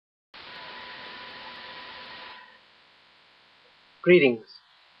Greetings.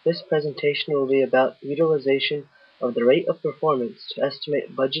 This presentation will be about utilization of the rate of performance to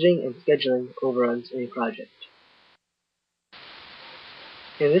estimate budgeting and scheduling overruns in a project.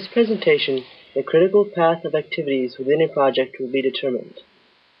 In this presentation, the critical path of activities within a project will be determined.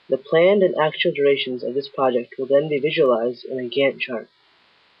 The planned and actual durations of this project will then be visualized in a Gantt chart.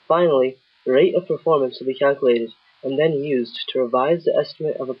 Finally, the rate of performance will be calculated and then used to revise the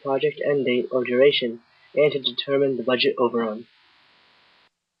estimate of a project end date or duration and to determine the budget overrun.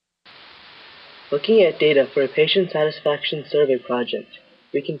 Looking at data for a patient satisfaction survey project,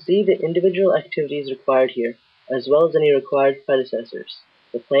 we can see the individual activities required here, as well as any required predecessors,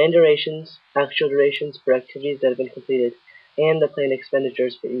 the planned durations, actual durations for activities that have been completed, and the planned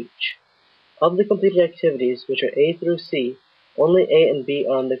expenditures for each. Of the completed activities, which are A through C, only A and B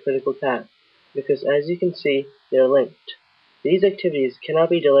are on the critical path, because as you can see, they are linked. These activities cannot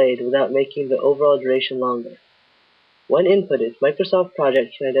be delayed without making the overall duration longer. When inputted, Microsoft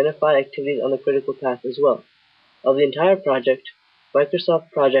Project can identify activities on the critical path as well. Of the entire project, Microsoft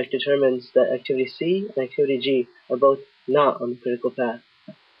Project determines that activity C and activity G are both not on the critical path.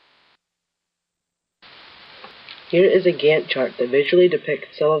 Here is a Gantt chart that visually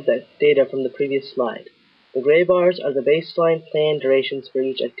depicts some of the data from the previous slide. The gray bars are the baseline planned durations for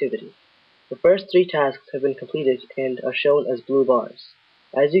each activity. The first three tasks have been completed and are shown as blue bars.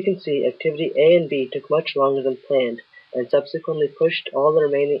 As you can see, activity A and B took much longer than planned and subsequently pushed all the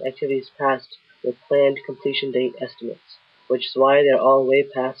remaining activities past with planned completion date estimates, which is why they are all way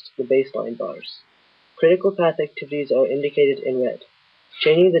past the baseline bars. Critical path activities are indicated in red.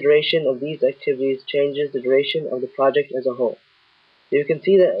 Changing the duration of these activities changes the duration of the project as a whole. You can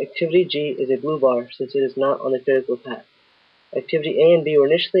see that activity G is a blue bar since it is not on the critical path. Activity A and B were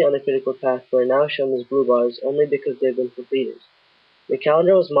initially on the critical path but are now shown as blue bars only because they have been completed. The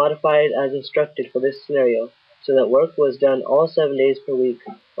calendar was modified as instructed for this scenario, so that work was done all 7 days per week,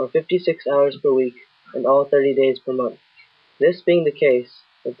 or 56 hours per week, and all 30 days per month. This being the case,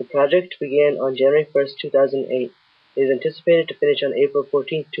 if the project began on January 1, 2008, it is anticipated to finish on April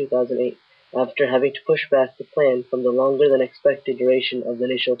 14, 2008, after having to push back the plan from the longer than expected duration of the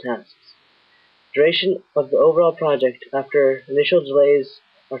initial tasks. Duration of the overall project after initial delays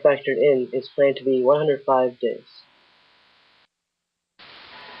are factored in is planned to be 105 days.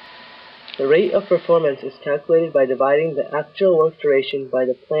 The rate of performance is calculated by dividing the actual work duration by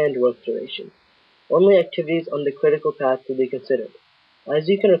the planned work duration. Only activities on the critical path will be considered. As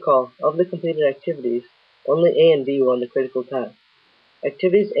you can recall, of the completed activities, only A and B were on the critical path.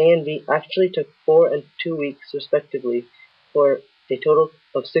 Activities A and B actually took 4 and 2 weeks respectively for a total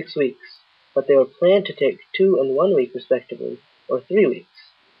of 6 weeks, but they were planned to take 2 and 1 week respectively, or 3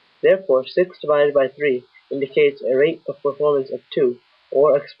 weeks. Therefore, 6 divided by 3 indicates a rate of performance of 2,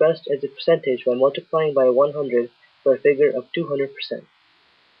 or expressed as a percentage by multiplying by 100 for a figure of 200%.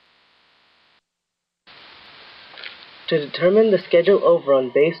 To determine the schedule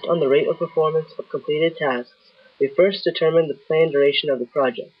overrun based on the rate of performance of completed tasks, we first determine the planned duration of the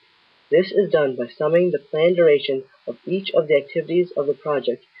project. This is done by summing the planned duration of each of the activities of the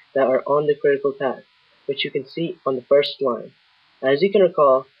project that are on the critical path, which you can see on the first line. As you can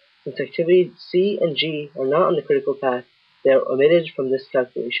recall, since activities C and G are not on the critical path, they are omitted from this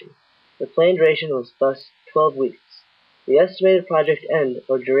calculation. The planned duration was thus 12 weeks. The estimated project end,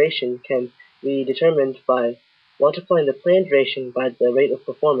 or duration, can be determined by multiplying the planned duration by the rate of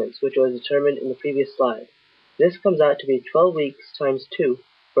performance, which was determined in the previous slide. This comes out to be 12 weeks times 2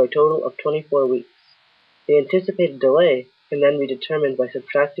 for a total of 24 weeks. The anticipated delay can then be determined by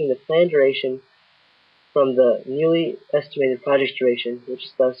subtracting the planned duration from the newly estimated project duration, which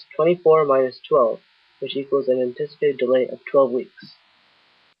is thus 24 minus 12, which equals an anticipated delay of 12 weeks.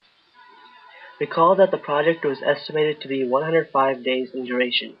 Recall that the project was estimated to be 105 days in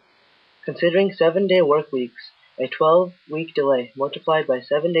duration. Considering 7-day work weeks, a 12-week delay multiplied by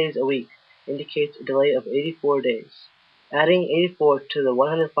 7 days a week indicates a delay of 84 days. Adding 84 to the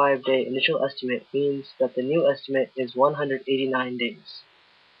 105-day initial estimate means that the new estimate is 189 days.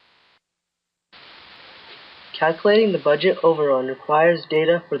 Calculating the budget overrun requires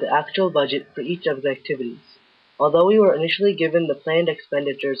data for the actual budget for each of the activities. Although we were initially given the planned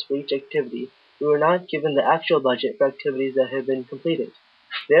expenditures for each activity, we were not given the actual budget for activities that have been completed.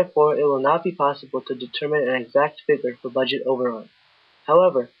 Therefore, it will not be possible to determine an exact figure for budget overrun.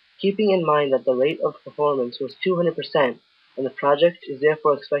 However, keeping in mind that the rate of performance was 200% and the project is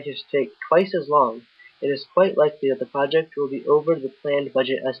therefore expected to take twice as long, it is quite likely that the project will be over the planned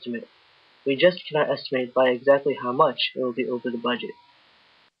budget estimate. We just cannot estimate by exactly how much it will be over the budget.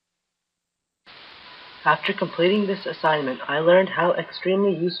 After completing this assignment, I learned how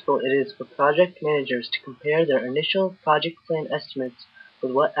extremely useful it is for project managers to compare their initial project plan estimates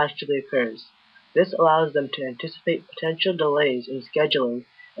with what actually occurs. This allows them to anticipate potential delays in scheduling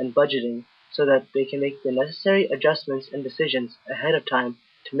and budgeting so that they can make the necessary adjustments and decisions ahead of time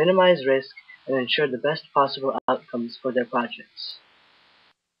to minimize risk and ensure the best possible outcomes for their projects.